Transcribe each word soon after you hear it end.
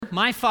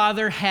my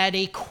father had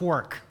a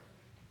quirk.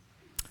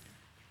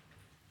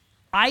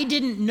 I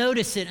didn't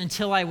notice it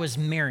until I was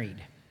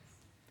married.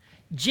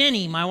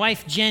 Jenny, my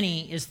wife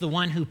Jenny, is the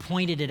one who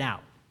pointed it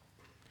out.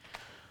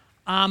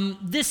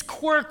 This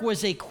quirk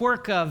was a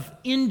quirk of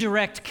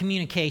indirect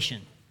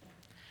communication.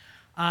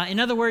 In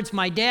other words,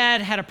 my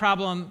dad had a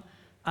problem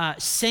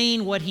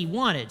saying what he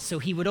wanted, so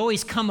he would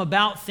always come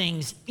about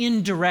things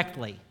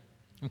indirectly,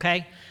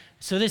 okay?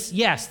 So this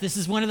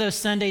is one of those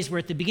Sundays where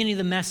at the beginning of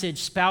the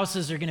message,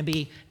 spouses are going to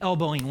be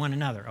elbowing one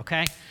another,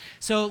 okay?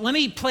 So let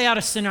me play out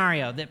a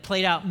scenario that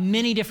played out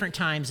many different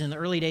times in the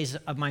early days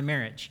of my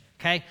marriage,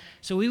 okay?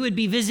 So we would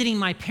be visiting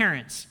my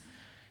parents,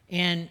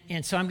 and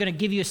so I'm going to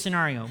give you a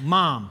scenario.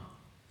 Mom,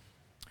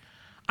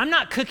 I'm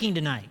not cooking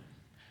tonight.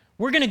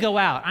 We're going to go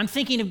out. I'm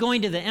thinking of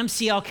going to the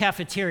MCL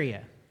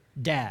cafeteria.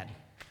 Dad,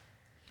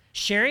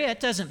 Sherry, it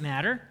doesn't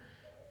matter.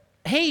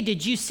 Hey,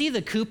 did you see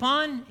the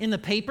coupon in the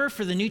paper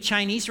for the new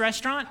Chinese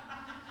restaurant?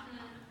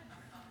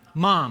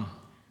 Mom,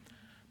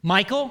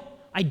 Michael,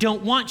 I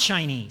don't want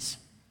Chinese.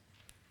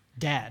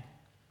 Dad,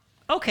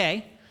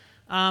 okay,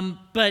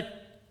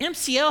 but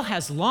MCL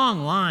has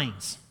long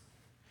lines,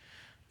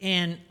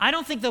 and I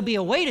don't think there'll be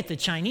a wait at the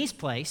Chinese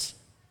place.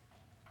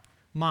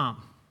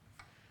 Mom,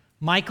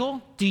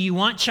 Michael, do you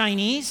want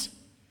Chinese?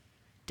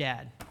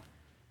 Dad,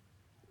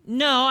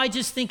 no, I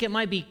just think it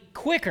might be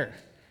quicker.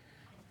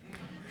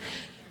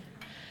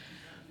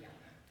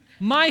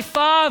 My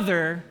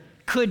father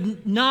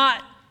could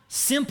not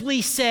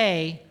simply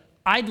say,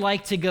 I'd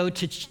like to go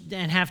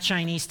and have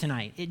Chinese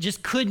tonight. It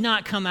just could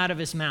not come out of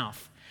his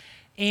mouth.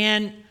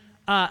 And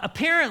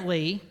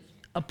apparently,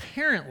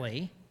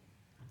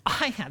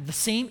 I had the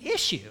same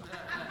issue.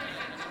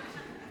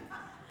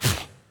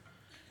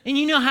 And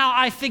you know how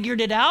I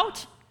figured it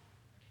out?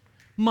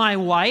 My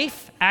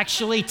wife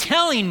actually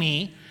telling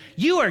me,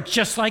 you are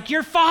just like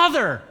your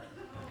father.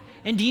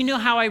 And do you know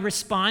how I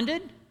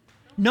responded?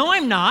 No,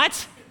 I'm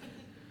not.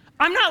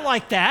 I'm not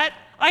like that.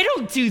 I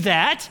don't do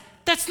that.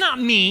 That's not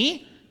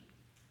me.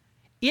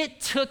 It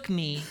took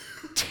me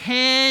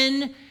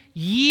 10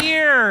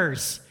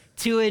 years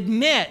to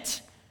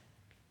admit,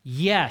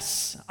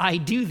 yes, I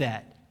do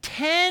that.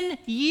 10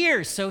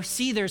 years. So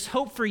see, there's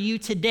hope for you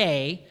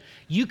today.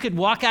 You could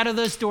walk out of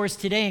those doors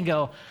today and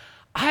go,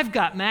 I've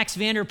got Max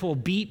Vanderpool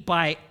beat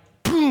by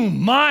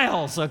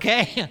miles,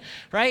 okay?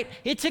 Right?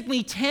 It took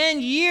me 10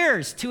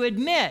 years to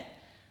admit,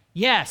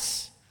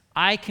 yes,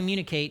 I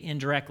communicate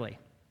indirectly.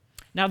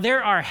 Now,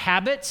 there are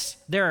habits,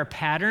 there are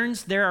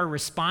patterns, there are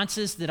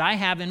responses that I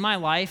have in my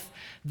life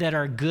that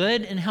are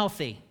good and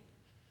healthy.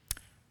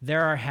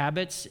 There are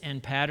habits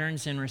and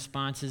patterns and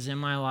responses in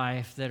my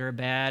life that are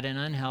bad and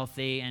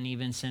unhealthy and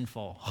even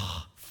sinful.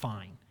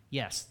 Fine.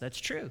 Yes, that's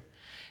true.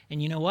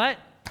 And you know what?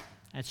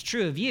 That's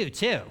true of you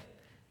too.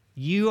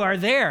 You are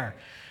there.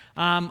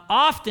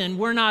 Often,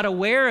 we're not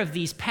aware of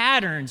these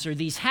patterns or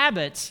these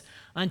habits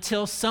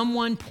until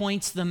someone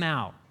points them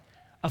out.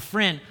 A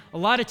friend. A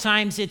lot of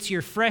times it's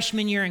your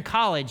freshman year in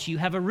college. You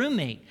have a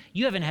roommate.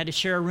 You haven't had to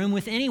share a room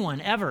with anyone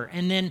ever.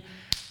 And then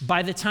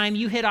by the time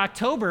you hit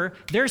October,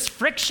 there's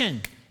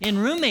friction in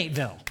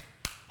roommateville.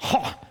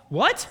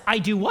 What? I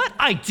do what?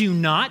 I do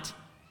not.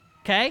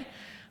 Okay?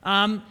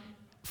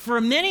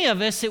 For many of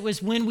us, it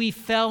was when we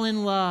fell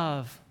in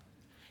love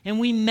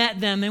and we met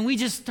them and we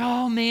just,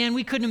 oh man,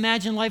 we couldn't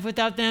imagine life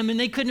without them and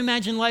they couldn't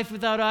imagine life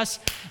without us.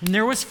 And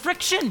there was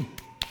friction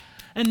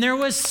and there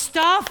was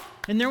stuff.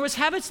 And there was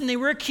habits, and they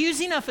were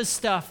accusing us of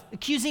stuff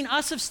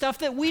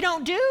that we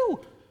don't do.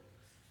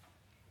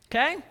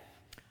 Okay?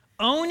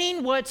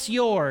 Owning what's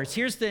yours.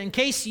 In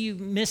case you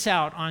miss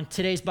out on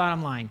today's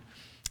bottom line.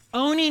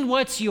 Owning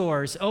what's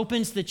yours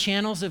opens the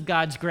channels of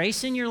God's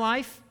grace in your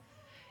life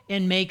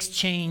and makes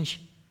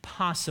change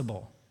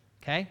possible.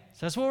 Okay? So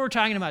that's what we're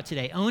talking about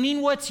today.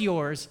 Owning what's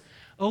yours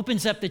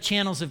opens up the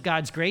channels of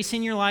God's grace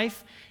in your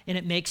life, and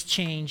it makes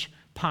change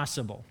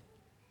possible.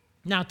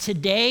 Now,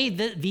 today,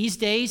 these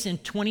days in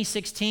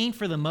 2016,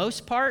 for the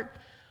most part,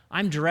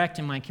 I'm direct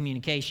in my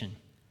communication.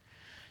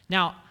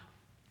 Now,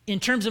 in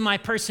terms of my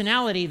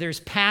personality, there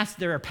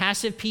are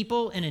passive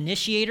people and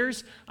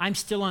initiators. I'm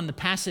still on the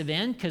passive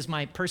end because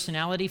my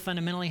personality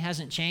fundamentally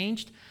hasn't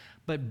changed.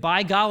 But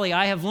by golly,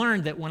 I have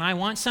learned that when I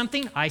want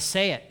something, I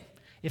say it.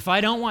 If I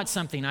don't want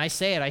something, I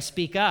say it. I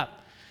speak up.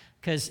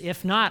 Because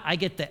if not, I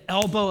get the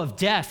elbow of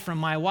death from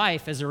my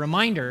wife as a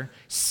reminder,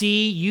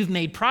 see, you've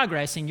made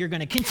progress and you're going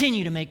to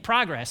continue to make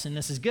progress, and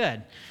this is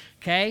good,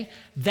 okay?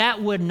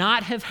 That would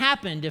not have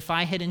happened if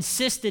I had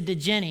insisted to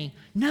Jenny,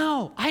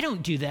 no, I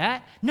don't do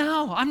that.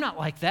 No, I'm not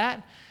like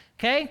that,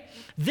 okay?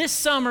 This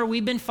summer,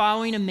 we've been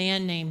following a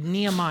man named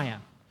Nehemiah.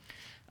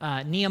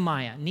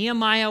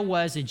 Nehemiah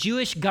was a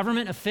Jewish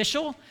government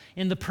official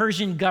in the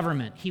Persian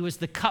government. He was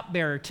the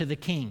cupbearer to the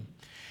king.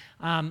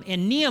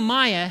 And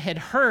Nehemiah had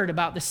heard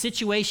about the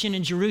situation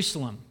in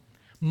Jerusalem,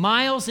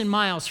 miles and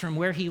miles from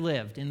where he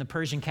lived in the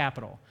Persian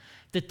capital,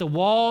 that the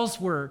walls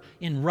were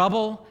in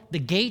rubble, the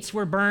gates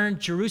were burned,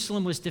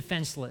 Jerusalem was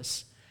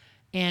defenseless.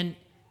 And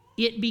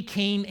it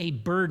became a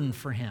burden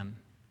for him.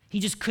 He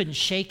just couldn't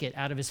shake it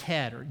out of his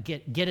head or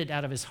get it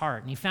out of his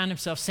heart. And he found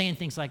himself saying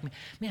things like,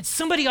 man,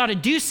 somebody ought to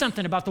do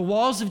something about the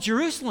walls of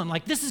Jerusalem.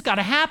 Like, this has got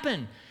to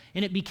happen.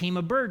 And it became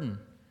a burden.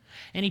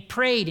 And he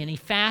prayed and he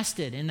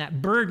fasted, and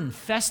that burden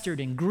festered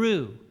and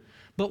grew.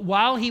 But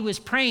while he was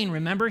praying,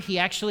 remember, he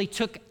actually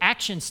took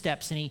action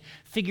steps, and he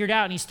figured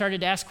out, and he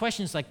started to ask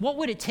questions like, what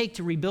would it take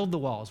to rebuild the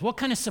walls? What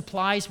kind of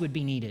supplies would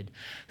be needed?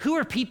 Who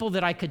are people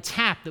that I could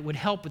tap that would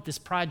help with this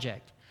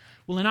project?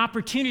 Well, an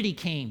opportunity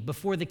came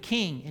before the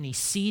king, and he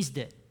seized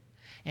it.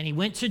 And he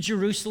went to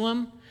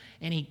Jerusalem,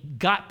 and he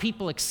got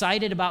people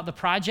excited about the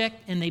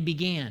project, and they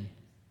began.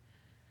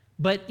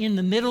 But in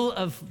the middle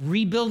of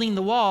rebuilding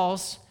the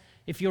walls,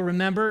 if you'll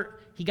remember,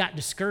 he got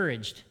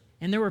discouraged.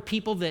 And there were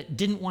people that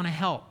didn't want to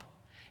help.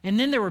 And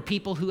then there were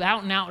people who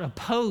out and out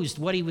opposed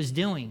what he was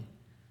doing.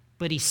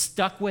 But he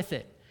stuck with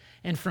it.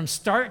 And from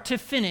start to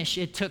finish,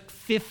 it took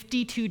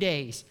 52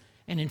 days.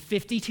 And in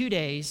 52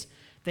 days,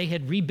 they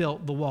had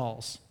rebuilt the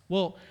walls.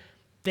 Well,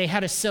 they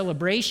had a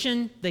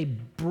celebration. They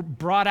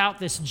brought out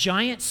this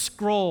giant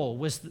scroll,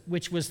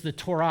 which was the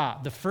Torah,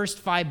 the first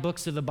 5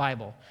 books of the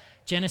Bible: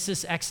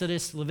 Genesis,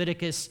 Exodus,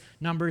 Leviticus,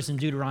 Numbers, and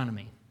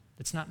Deuteronomy.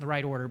 It's not in the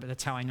right order, but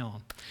that's how I know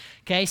them.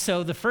 Okay,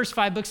 so the first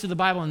 5 books of the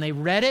Bible, and they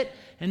read it,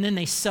 and then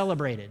they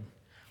celebrated.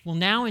 Well,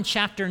 now in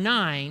chapter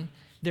 9,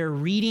 they're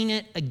reading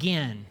it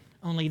again.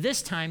 Only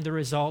this time, the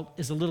result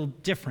is a little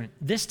different.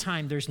 This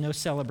time, there's no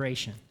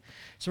celebration.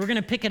 So we're going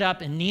to pick it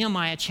up in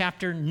Nehemiah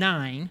chapter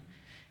 9,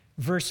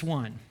 verse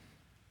 1.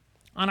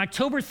 On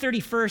October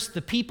 31st,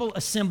 the people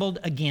assembled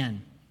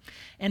again.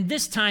 And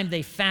this time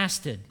they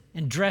fasted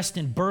and dressed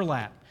in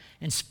burlap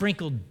and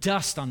sprinkled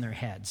dust on their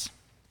heads.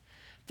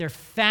 They're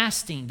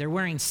fasting. They're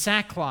wearing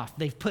sackcloth.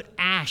 They've put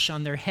ash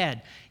on their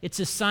head. It's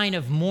a sign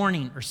of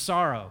mourning or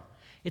sorrow.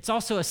 It's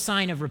also a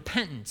sign of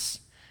repentance,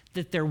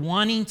 that they're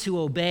wanting to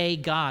obey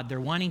God.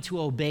 They're wanting to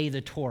obey the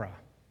Torah.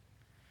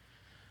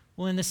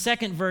 Well, in the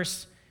second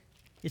verse,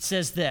 it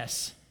says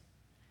this: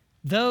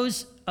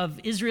 those of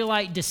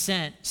Israelite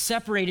descent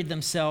separated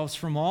themselves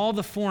from all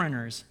the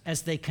foreigners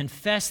as they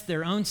confessed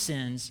their own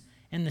sins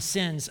and the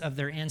sins of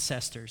their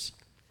ancestors.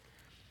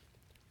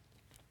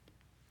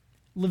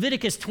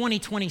 Leviticus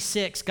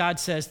 20:26, God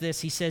says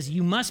this. He says,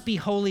 "You must be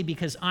holy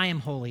because I am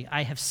holy.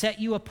 I have set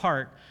you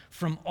apart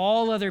from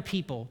all other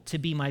people to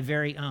be my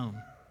very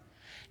own."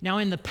 Now,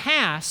 in the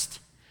past,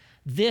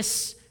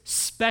 this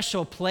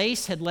special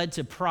place had led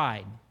to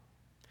pride.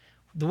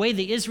 The way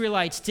the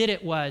Israelites did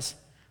it was,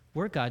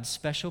 we're God's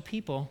special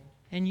people,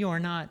 and you're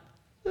not.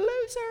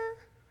 Loser.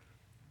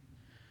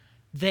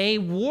 They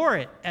wore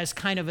it as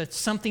kind of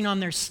something on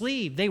their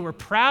sleeve. They were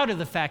proud of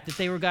the fact that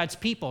they were God's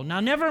people. Now,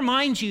 never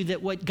mind you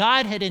that what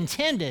God had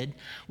intended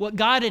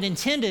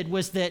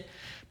was that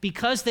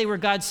because they were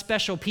God's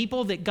special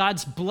people, that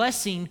God's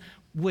blessing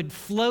would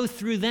flow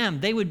through them.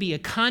 They would be a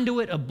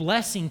conduit of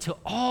blessing to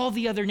all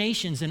the other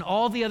nations and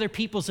all the other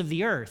peoples of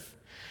the earth.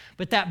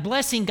 But that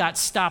blessing got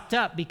stopped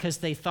up because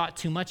they thought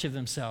too much of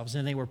themselves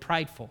and they were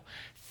prideful.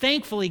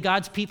 Thankfully,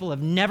 God's people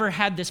have never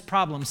had this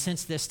problem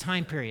since this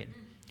time period.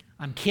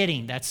 I'm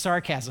kidding. That's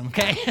sarcasm,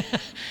 okay?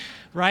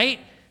 Right?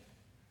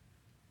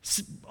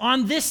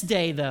 On this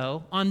day,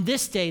 though,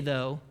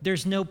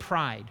 there's no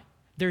pride.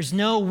 There's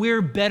no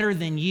we're better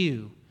than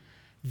you.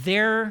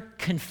 They're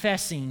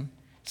confessing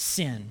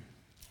sin.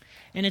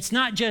 And it's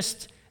not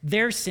just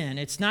their sin.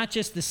 It's not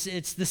just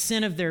it's the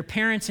sin of their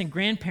parents and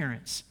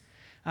grandparents.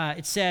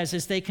 It says,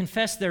 as they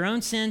confess their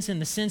own sins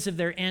and the sins of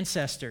their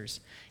ancestors.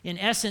 In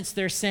essence,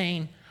 they're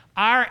saying,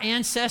 our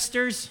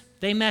ancestors,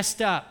 they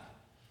messed up.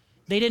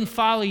 They didn't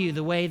follow you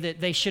the way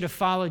that they should have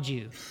followed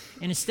you.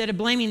 And instead of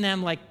blaming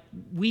them, like,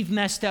 we've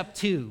messed up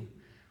too.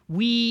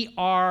 We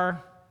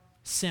are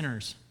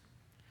sinners.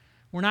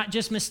 We're not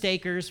just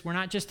mistakers. We're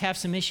not just have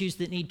some issues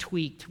that need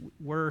tweaked.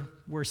 We're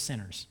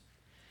sinners.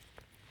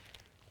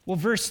 Well,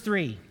 verse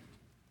 3.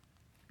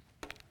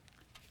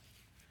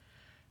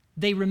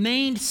 They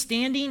remained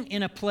standing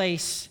in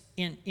place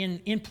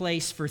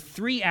for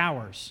 3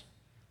 hours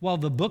while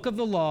the book of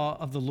the law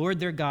of the Lord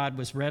their God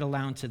was read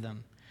aloud to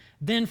them.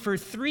 Then for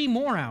 3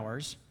 more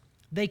hours,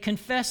 they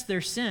confessed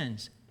their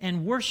sins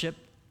and worshiped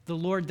the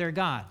Lord their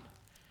God.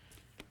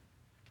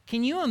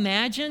 Can you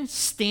imagine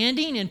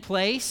standing in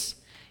place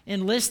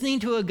and listening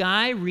to a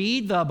guy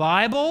read the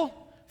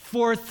Bible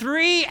for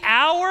 3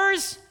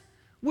 hours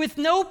with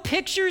no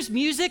pictures,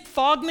 music,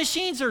 fog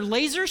machines, or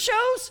laser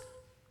shows?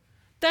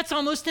 That's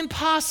almost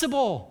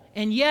impossible.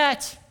 And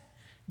yet,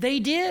 they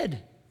did.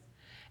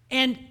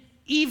 And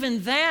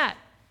even that,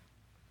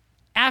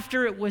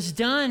 after it was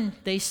done,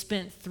 they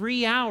spent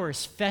 3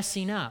 hours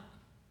fessing up.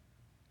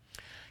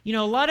 You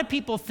know, a lot of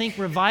people think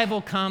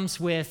revival comes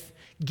with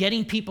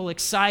getting people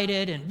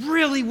excited and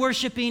really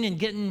worshiping and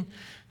getting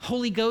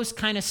Holy Ghost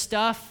kind of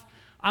stuff.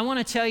 I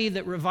want to tell you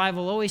that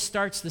revival always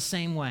starts the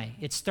same way.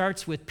 It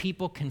starts with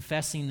people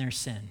confessing their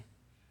sin.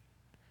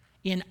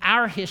 In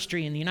our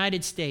history in the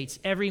United States,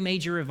 every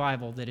major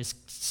revival that has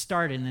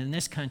started in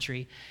this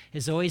country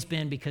has always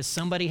been because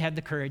somebody had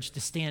the courage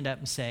to stand up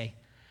and say,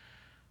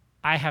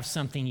 I have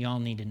something y'all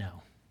need to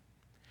know.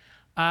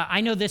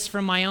 I know this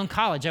from my own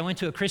college. I went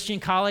to a Christian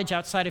college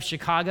outside of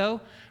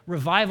Chicago.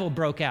 Revival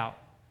broke out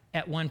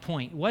at one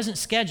point. It wasn't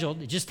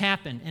scheduled, it just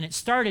happened. And it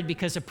started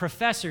because a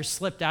professor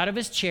slipped out of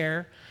his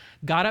chair,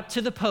 got up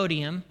to the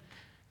podium,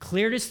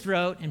 cleared his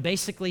throat, and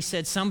basically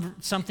said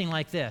something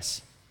like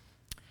this.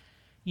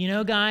 You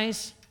know,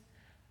 guys,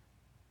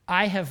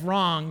 I have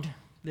wronged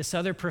this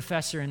other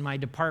professor in my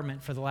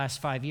department for the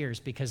last 5 years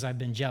because I've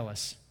been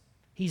jealous.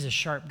 He's a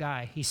sharp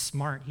guy. He's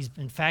smart.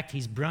 In fact,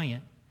 he's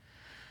brilliant.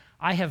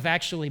 I have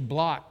actually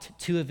blocked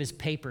 2 of his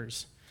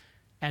papers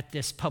at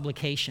this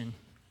publication.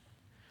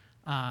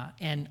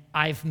 And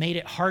I've made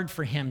it hard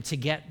for him to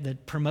get the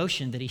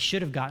promotion that he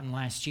should have gotten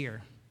last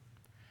year.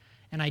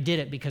 And I did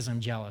it because I'm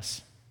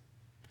jealous.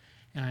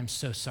 And I'm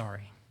so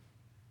sorry.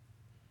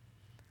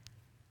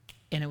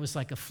 And it was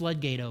like a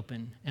floodgate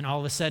opened. And all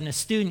of a sudden, a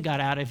student got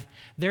out of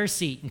their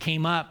seat and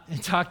came up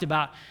and talked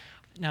about,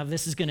 now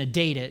this is going to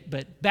date it,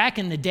 but back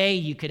in the day,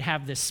 you could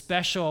have this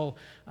special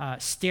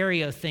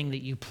stereo thing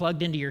that you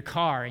plugged into your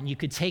car, and you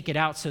could take it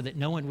out so that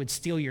no one would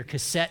steal your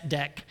cassette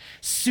deck,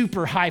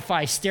 super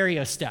hi-fi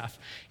stereo stuff.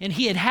 And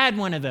he had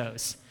one of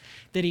those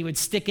that he would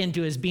stick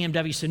into his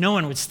BMW so no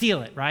one would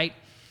steal it, right?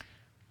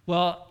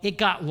 Well, it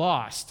got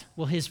lost.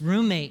 Well, his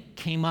roommate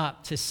came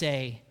up to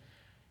say,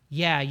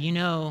 yeah, you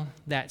know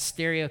that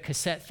stereo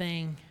cassette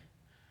thing?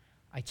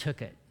 I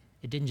took it.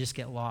 It didn't just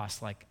get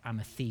lost like I'm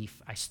a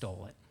thief. I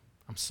stole it.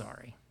 I'm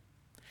sorry.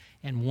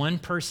 And one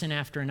person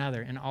after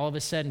another, and all of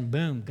a sudden,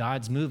 boom,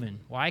 God's moving.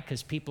 Why?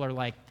 Because people are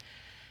like,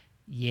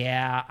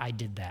 yeah, I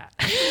did that.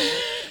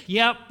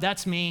 Yep,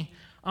 that's me.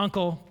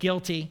 Uncle,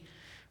 guilty,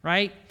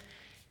 right?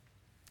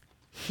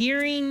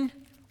 Hearing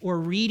or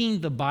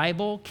reading the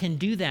Bible can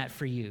do that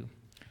for you.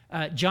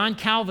 John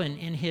Calvin,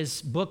 in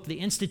his book, The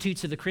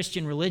Institutes of the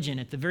Christian Religion,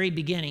 at the very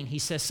beginning, he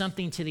says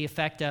something to the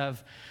effect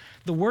of,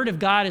 the Word of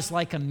God is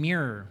like a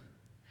mirror.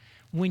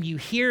 When you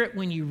hear it,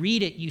 when you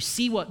read it, you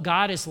see what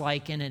God is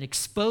like, and it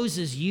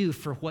exposes you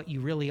for what you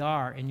really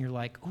are. And you're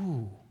like,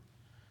 ooh,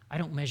 I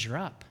don't measure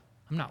up.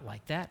 I'm not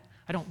like that.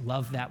 I don't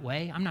love that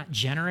way. I'm not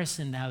generous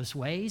in those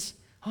ways.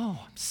 Oh,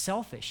 I'm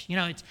selfish. You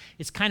know,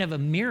 it's kind of a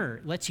mirror.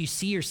 It lets you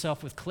see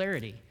yourself with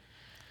clarity.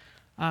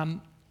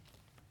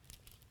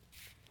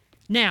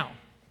 Now,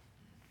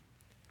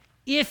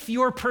 if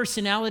your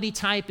personality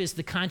type is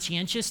the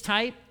conscientious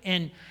type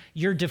and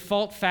your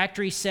default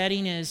factory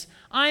setting is,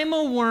 I'm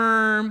a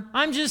worm,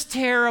 I'm just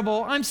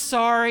terrible, I'm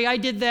sorry, I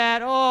did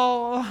that,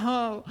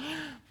 oh,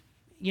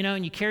 you know,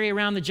 and you carry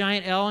around the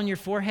giant L on your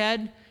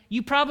forehead,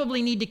 you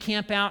probably need to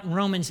camp out in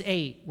Romans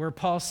 8, where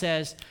Paul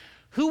says,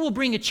 who will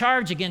bring a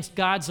charge against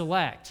God's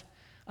elect?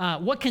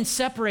 What can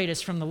separate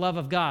us from the love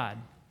of God?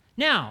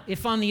 Now,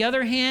 if on the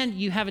other hand,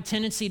 you have a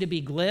tendency to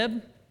be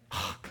glib,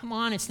 oh, come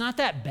on, it's not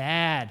that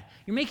bad.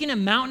 You're making a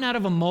mountain out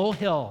of a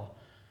molehill.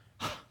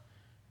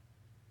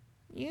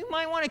 You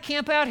might want to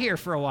camp out here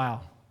for a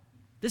while.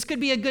 This could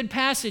be a good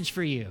passage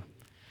for you.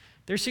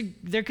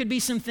 There could be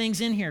some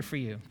things in here for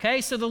you.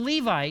 Okay, so the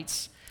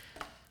Levites,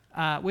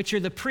 which are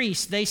the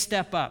priests, they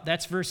step up.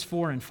 That's verse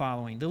 4 and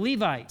following. The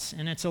Levites,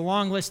 and it's a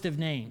long list of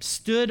names,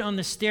 stood on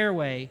the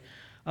stairway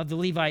of the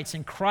Levites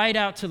and cried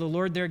out to the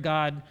Lord their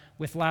God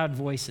with loud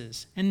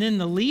voices. And then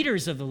the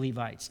leaders of the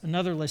Levites,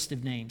 another list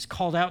of names,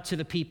 called out to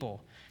the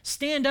people,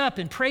 stand up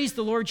and praise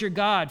the Lord your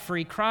God, for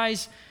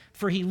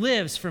he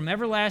lives from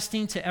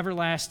everlasting to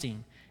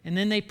everlasting. And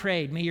then they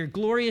prayed, may your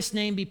glorious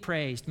name be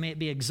praised, may it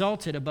be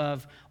exalted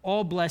above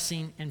all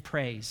blessing and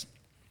praise.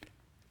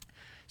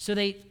 So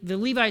the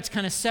Levites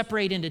kind of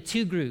separate into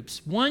 2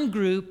 groups. One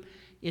group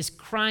is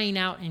crying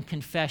out in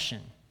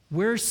confession,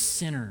 we're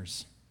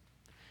sinners.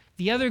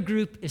 The other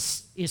group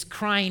is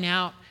crying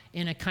out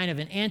in a kind of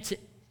an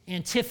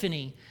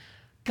antiphony,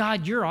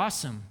 God, you're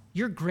awesome,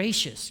 you're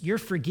gracious, you're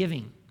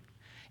forgiving.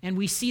 And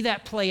we see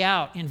that play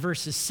out in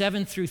verses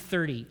 7 through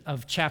 30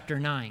 of chapter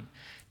 9.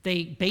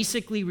 They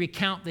basically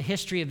recount the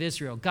history of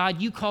Israel.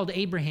 God, you called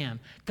Abraham.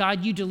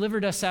 God, you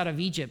delivered us out of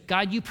Egypt.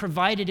 God, you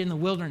provided in the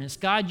wilderness.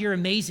 God, you're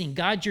amazing.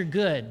 God, you're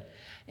good.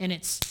 And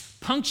it's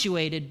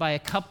punctuated by a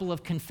couple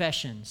of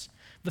confessions.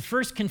 The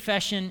first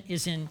confession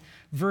is in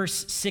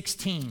verse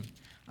 16.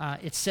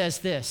 It says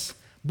this,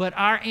 but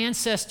our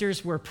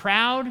ancestors were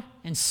proud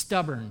and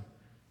stubborn.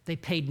 They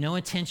paid no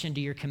attention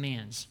to your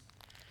commands.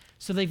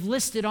 So they've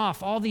listed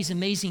off all these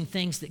amazing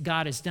things that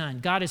God has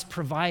done. God has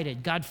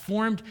provided. God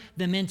formed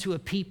them into a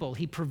people.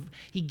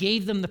 He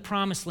gave them the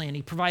promised land.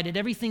 He provided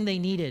everything they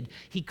needed.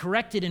 He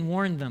corrected and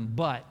warned them,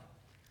 but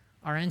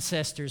our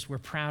ancestors were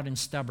proud and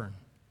stubborn.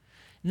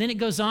 And then it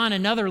goes on,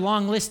 another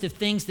long list of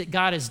things that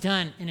God has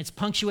done, and it's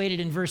punctuated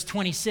in verse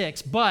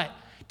 26. But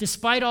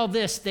despite all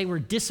this, they were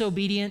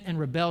disobedient and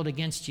rebelled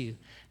against you.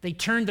 They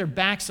turned their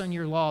backs on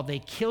your law. They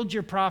killed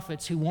your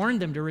prophets who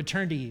warned them to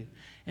return to you.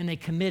 And they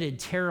committed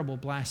terrible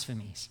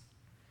blasphemies.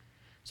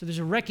 So there's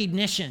a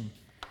recognition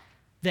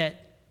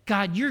that,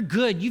 God, you're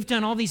good. You've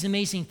done all these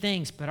amazing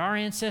things. But our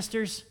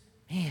ancestors,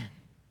 man,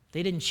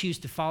 they didn't choose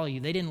to follow you.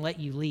 They didn't let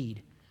you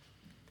lead.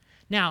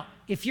 Now,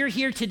 if you're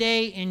here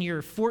today and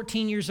you're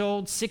 14 years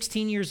old,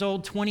 16 years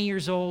old, 20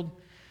 years old,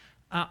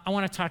 I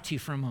want to talk to you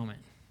for a moment,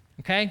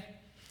 okay?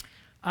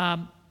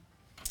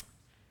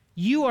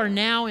 You are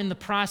now in the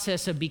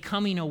process of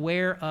becoming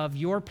aware of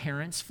your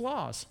parents'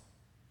 flaws.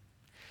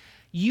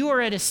 You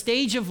are at a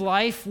stage of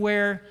life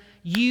where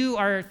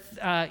you're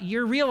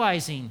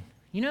realizing,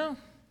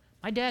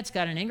 my dad's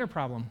got an anger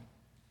problem.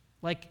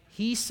 Like,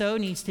 he so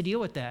needs to deal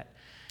with that.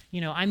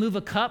 I move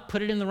a cup,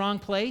 put it in the wrong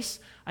place,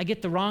 I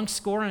get the wrong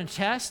score on a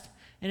test,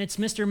 and it's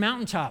Mr.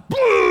 Mountaintop.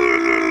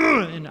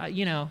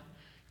 And,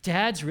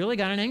 Dad's really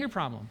got an anger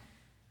problem.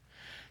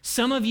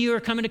 Some of you are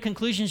coming to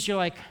conclusions, you're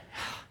like,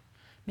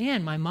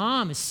 man, my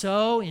mom is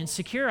so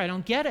insecure, I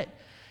don't get it.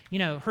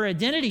 Her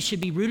identity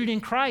should be rooted in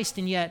Christ,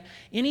 and yet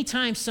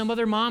anytime some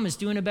other mom is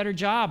doing a better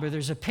job or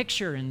there's a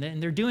picture and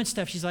they're doing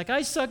stuff, she's like,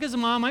 I suck as a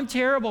mom, I'm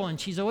terrible, and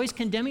she's always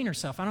condemning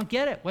herself. I don't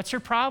get it. What's her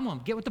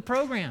problem? Get with the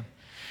program.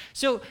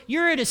 So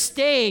you're at a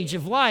stage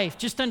of life,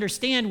 just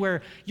understand,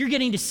 where you're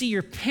getting to see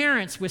your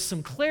parents with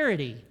some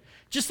clarity.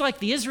 Just like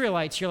the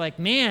Israelites, you're like,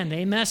 man,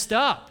 they messed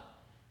up.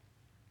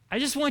 I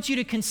just want you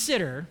to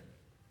consider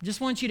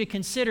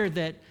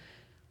that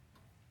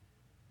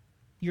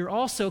you're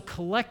also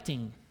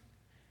collecting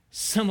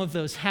some of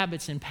those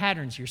habits and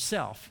patterns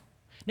yourself.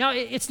 Now,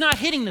 it's not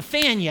hitting the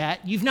fan yet.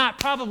 You've not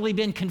probably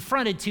been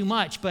confronted too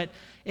much, but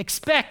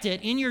expect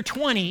it. In your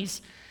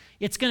 20s,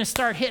 it's going to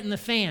start hitting the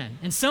fan.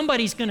 And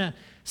somebody's going to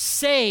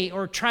say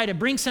or try to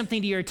bring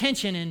something to your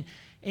attention,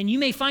 and you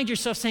may find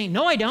yourself saying,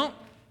 no, I don't.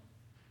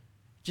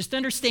 Just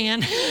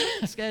understand.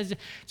 So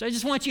I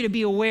just want you to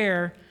be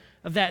aware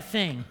of that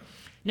thing.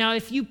 Now,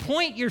 if you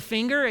point your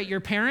finger at your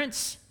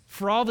parents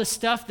for all the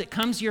stuff that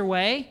comes your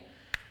way,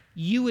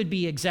 you would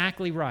be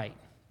exactly right?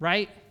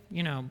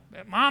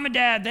 Mom and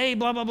dad, they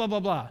blah, blah, blah, blah,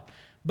 blah.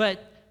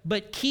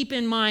 But keep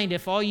in mind,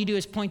 if all you do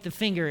is point the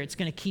finger, it's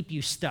going to keep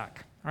you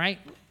stuck, all right?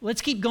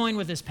 Let's keep going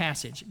with this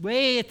passage.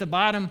 Way at the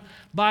bottom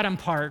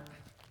part,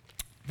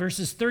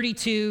 verses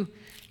 32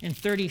 and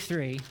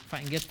 33, if I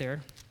can get there.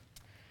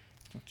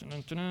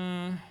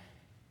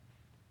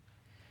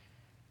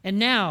 And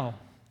now,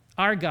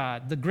 our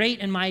God, the great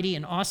and mighty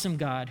and awesome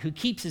God, who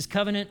keeps his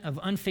covenant of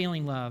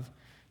unfailing love,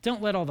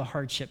 don't let all the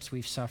hardships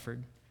we've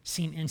suffered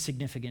seem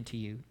insignificant to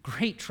you.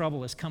 Great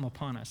trouble has come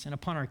upon us and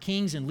upon our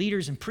kings and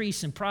leaders and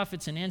priests and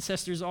prophets and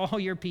ancestors, all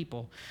your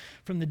people,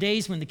 from the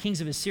days when the kings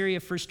of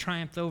Assyria first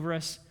triumphed over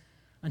us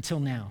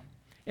until now.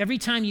 Every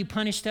time you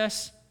punished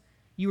us,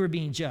 you were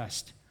being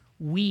just.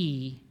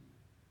 We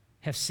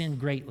have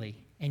sinned greatly,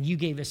 and you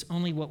gave us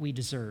only what we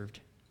deserved.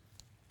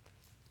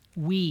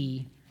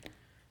 We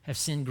have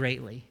sinned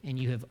greatly, and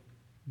you have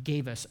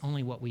gave us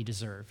only what we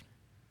deserved.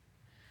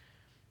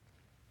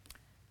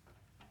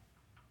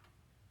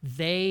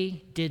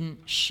 They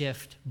didn't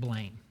shift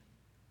blame.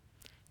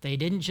 They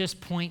didn't just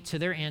point to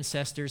their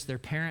ancestors, their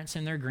parents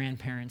and their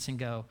grandparents, and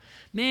go,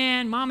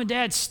 man, mom and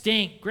dad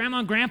stink. Grandma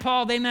and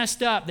grandpa, they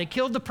messed up. They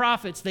killed the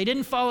prophets. They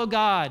didn't follow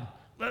God.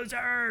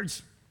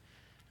 Losers.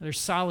 There's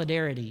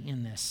solidarity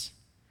in this.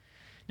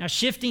 Now,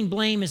 shifting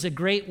blame is a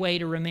great way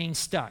to remain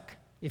stuck.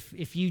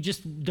 If you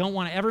just don't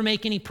want to ever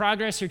make any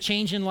progress or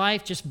change in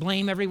life, just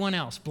blame everyone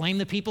else. Blame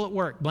the people at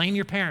work. Blame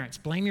your parents.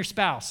 Blame your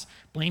spouse.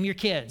 Blame your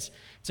kids.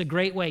 It's a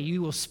great way.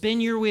 You will spin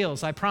your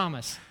wheels, I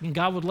promise. And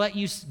God will let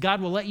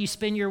you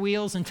spin your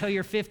wheels until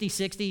you're 50,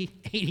 60,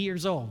 80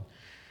 years old.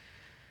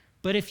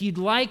 But if you'd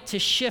like to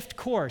shift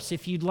course,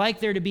 if you'd like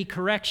there to be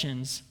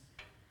corrections,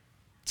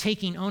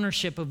 taking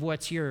ownership of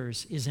what's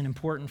yours is an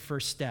important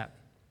first step.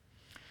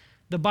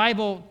 The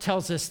Bible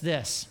tells us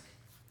this,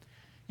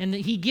 and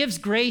he gives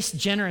grace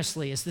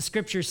generously. As the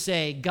scriptures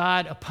say,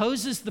 God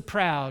opposes the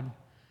proud,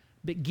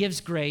 but gives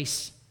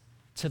grace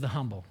to the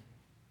humble.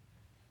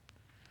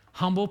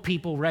 Humble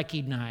people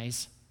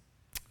recognize,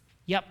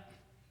 yep,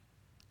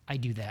 I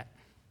do that.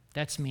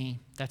 That's me.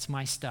 That's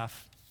my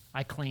stuff.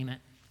 I claim it.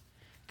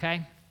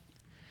 Okay?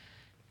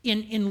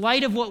 In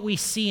light of what we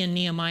see in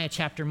Nehemiah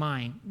chapter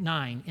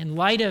 9, in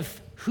light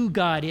of who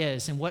God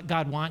is and what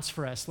God wants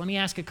for us, let me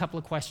ask a couple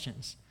of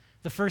questions.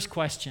 The first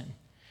question,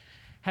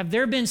 have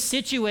there been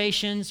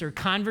situations or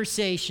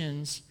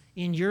conversations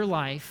in your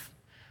life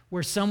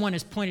where someone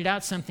has pointed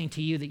out something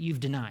to you that you've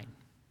denied?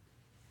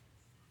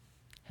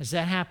 Has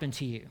that happened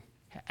to you?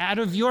 Out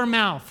of your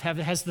mouth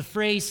has the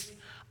phrase,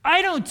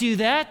 I don't do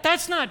that,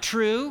 that's not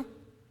true.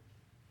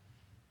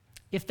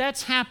 If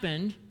that's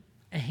happened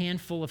a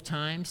handful of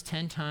times,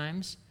 10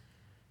 times,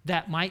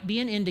 that might be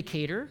an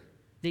indicator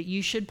that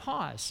you should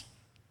pause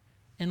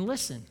and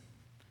listen.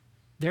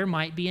 There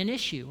might be an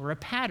issue or a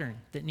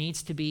pattern that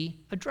needs to be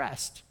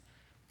addressed,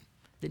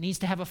 that needs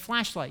to have a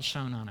flashlight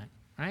shone on it,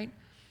 right?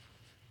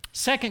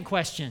 Second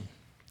question,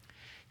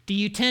 do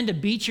you tend to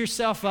beat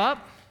yourself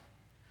up?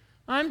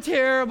 I'm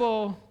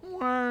terrible,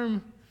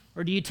 worm.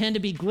 Or do you tend to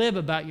be glib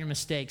about your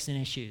mistakes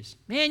and issues?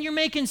 Man, you're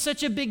making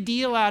such a big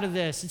deal out of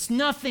this. It's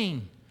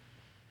nothing.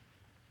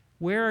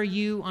 Where are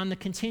you on the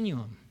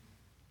continuum?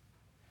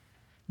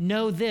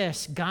 Know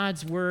this,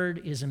 God's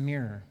word is a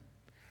mirror.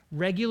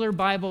 Regular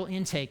Bible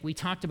intake, we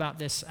talked about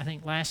this, I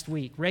think, last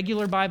week.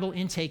 Regular Bible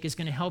intake is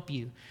going to help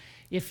you.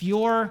 If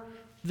you're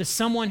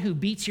someone who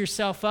beats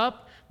yourself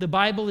up, the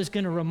Bible is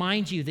going to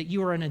remind you that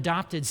you are an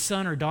adopted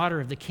son or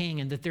daughter of the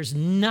King and that there's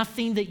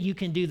nothing that you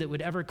can do that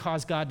would ever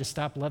cause God to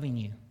stop loving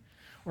you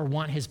or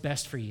want his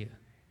best for you.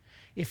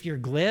 If you're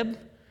glib,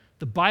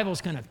 the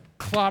Bible's going to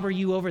clobber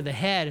you over the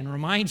head and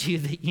remind you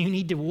that you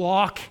need to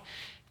walk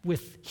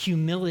with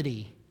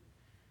humility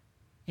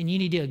and you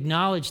need to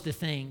acknowledge the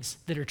things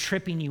that are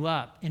tripping you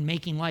up and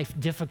making life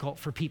difficult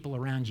for people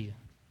around you.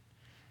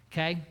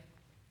 Okay?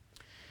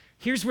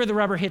 Here's where the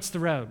rubber hits the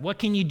road. What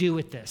can you do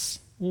with this?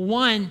 Well,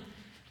 one,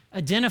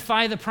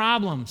 identify the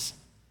problems.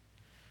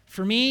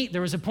 For me,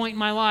 there was a point in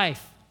my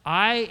life,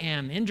 I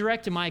am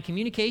indirect in my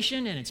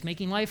communication and it's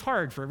making life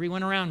hard for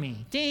everyone around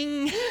me.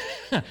 Ding!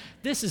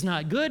 This is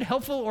not good,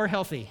 helpful, or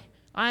healthy.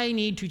 I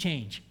need to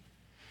change.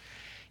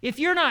 If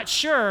you're not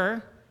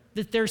sure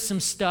that there's some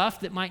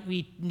stuff that might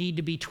need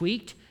to be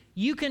tweaked,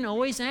 you can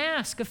always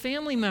ask a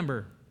family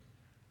member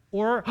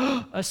or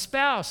a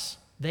spouse.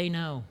 They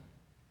know.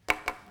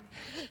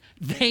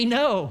 They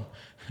know.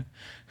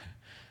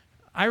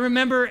 I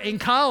remember in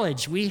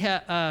college, we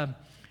had a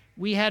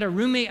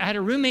roommate. I had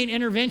a roommate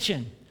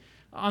intervention.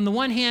 On the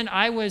one hand,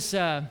 I was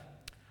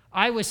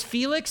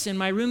Felix, and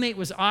my roommate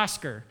was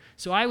Oscar.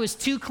 So I was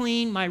too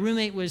clean. My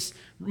roommate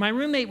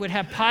would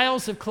have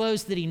piles of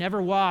clothes that he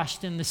never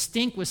washed, and the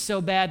stink was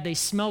so bad they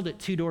smelled it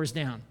 2 doors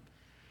down.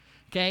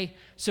 Okay,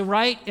 so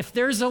right, if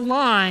there's a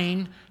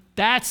line,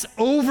 that's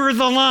over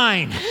the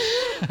line.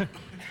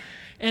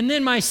 And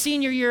then my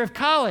senior year of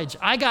college,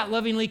 I got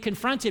lovingly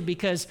confronted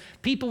because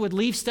people would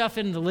leave stuff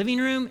in the living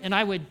room and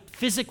I would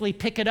physically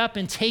pick it up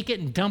and take it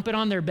and dump it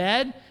on their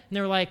bed. And they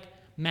were like,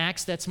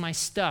 Max, that's my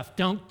stuff.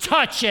 Don't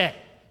touch it.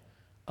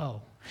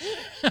 Oh,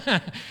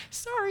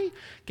 sorry.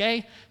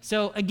 Okay.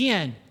 So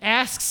again,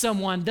 ask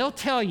someone. They'll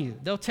tell you.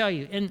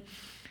 And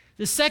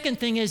the second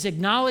thing is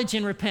acknowledge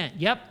and repent.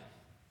 Yep,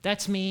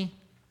 that's me.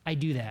 I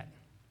do that.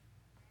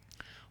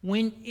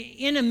 When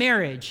in a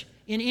marriage,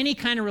 in any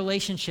kind of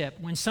relationship,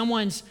 when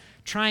someone's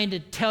trying to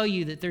tell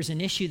you that there's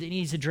an issue that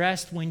needs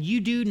addressed, when you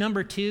do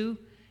number 2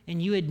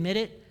 and you admit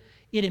it,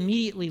 it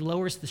immediately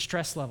lowers the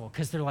stress level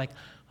because they're like,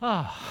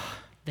 oh,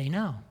 they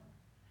know.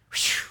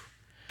 Whew.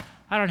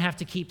 I don't have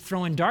to keep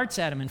throwing darts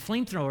at them and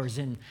flamethrowers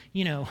and,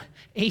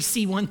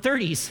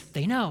 AC-130s.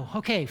 They know.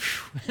 Okay.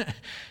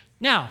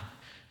 Now,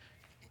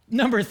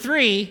 number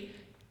 3,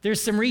 there's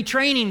some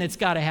retraining that's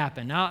got to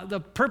happen. Now, the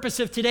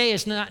purpose of today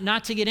is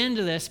not to get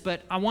into this,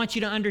 but I want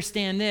you to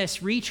understand this.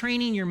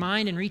 Retraining your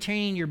mind and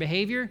retraining your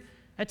behavior,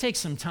 that takes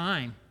some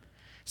time.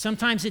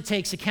 Sometimes it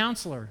takes a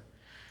counselor.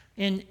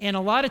 And a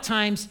lot of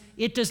times,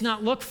 it does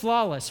not look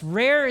flawless.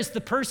 Rare is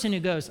the person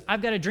who goes,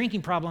 I've got a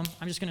drinking problem,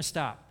 I'm just going to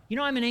stop.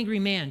 I'm an angry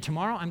man.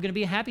 Tomorrow, I'm going to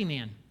be a happy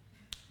man.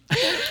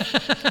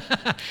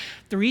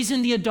 The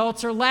reason the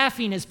adults are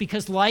laughing is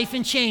because life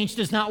and change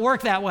does not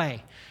work that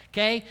way.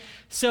 Okay?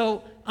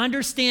 So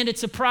understand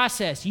it's a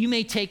process. You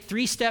may take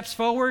 3 steps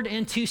forward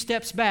and 2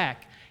 steps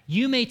back.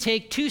 You may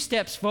take 2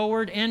 steps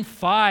forward and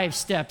 5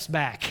 steps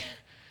back.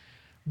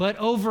 But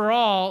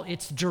overall,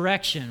 it's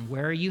direction.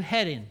 Where are you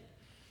heading?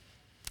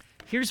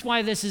 Here's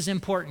why this is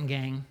important,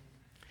 gang.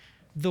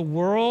 The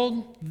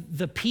world,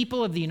 the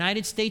people of the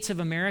United States of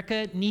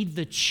America need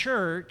the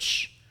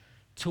church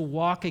to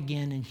walk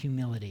again in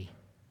humility.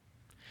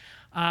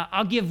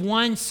 I'll give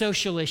one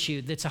social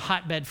issue that's a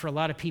hotbed for a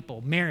lot of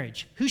people,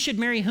 marriage. Who should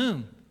marry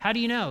whom? How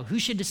do you know? Who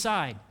should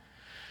decide?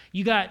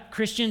 You got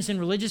Christians and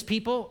religious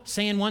people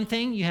saying one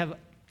thing. You have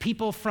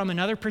people from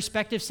another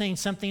perspective saying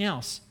something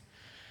else.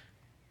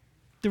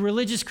 The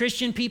religious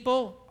Christian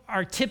people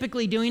are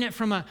typically doing it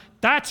from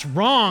that's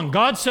wrong.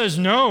 God says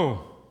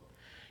no.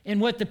 And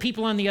what the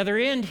people on the other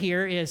end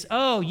hear is,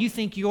 oh, you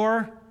think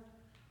you're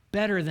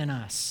better than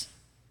us.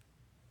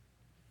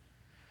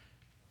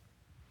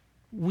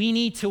 We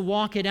need to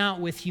walk it out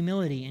with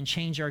humility and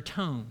change our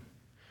tone.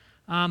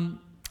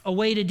 A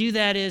way to do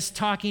that is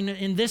talking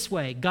in this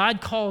way. God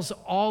calls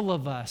all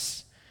of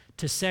us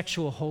to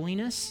sexual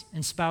holiness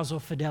and spousal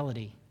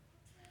fidelity.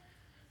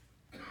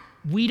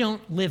 We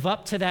don't live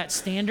up to that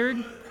standard,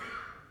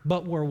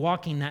 but we're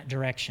walking that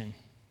direction.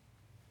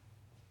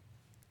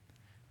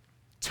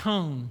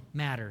 Tone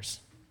matters.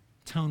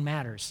 Tone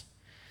matters.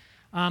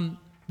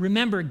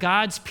 Remember,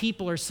 God's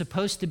people are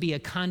supposed to be a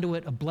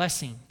conduit of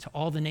blessing to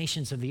all the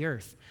nations of the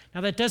earth.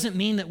 Now, that doesn't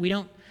mean that we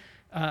don't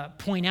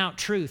point out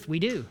truth. We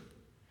do.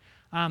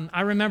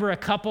 I remember a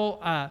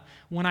couple,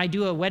 when I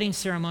do a wedding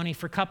ceremony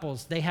for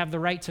couples, they have the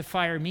right to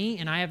fire me,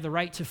 and I have the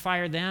right to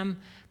fire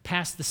them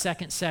past the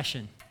second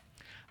session.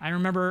 I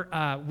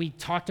remember we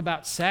talked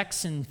about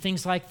sex and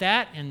things like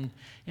that, and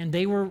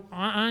they were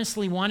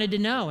honestly wanted to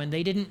know, and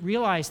they didn't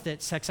realize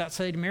that sex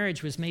outside of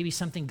marriage was maybe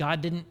something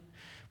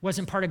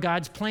wasn't part of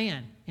God's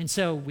plan. And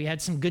so we had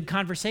some good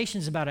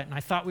conversations about it, and I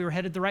thought we were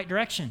headed the right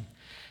direction.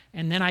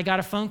 And then I got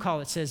a phone call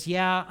that says,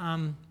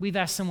 we've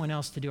asked someone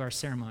else to do our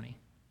ceremony.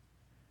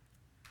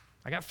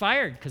 I got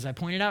fired because I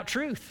pointed out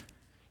truth.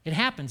 It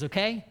happens,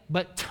 okay?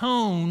 But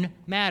tone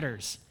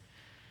matters.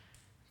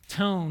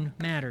 Tone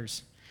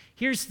matters.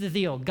 Here's the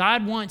deal.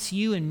 God wants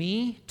you and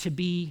me to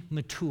be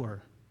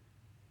mature.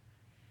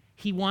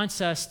 He wants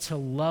us to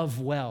love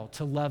well,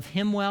 to love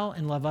him well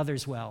and love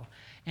others well.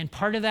 And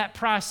part of that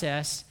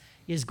process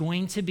is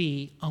going to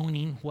be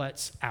owning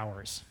what's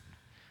ours.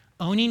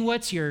 Owning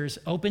what's yours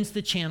opens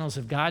the channels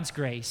of God's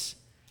grace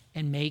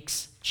and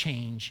makes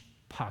change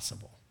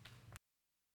possible.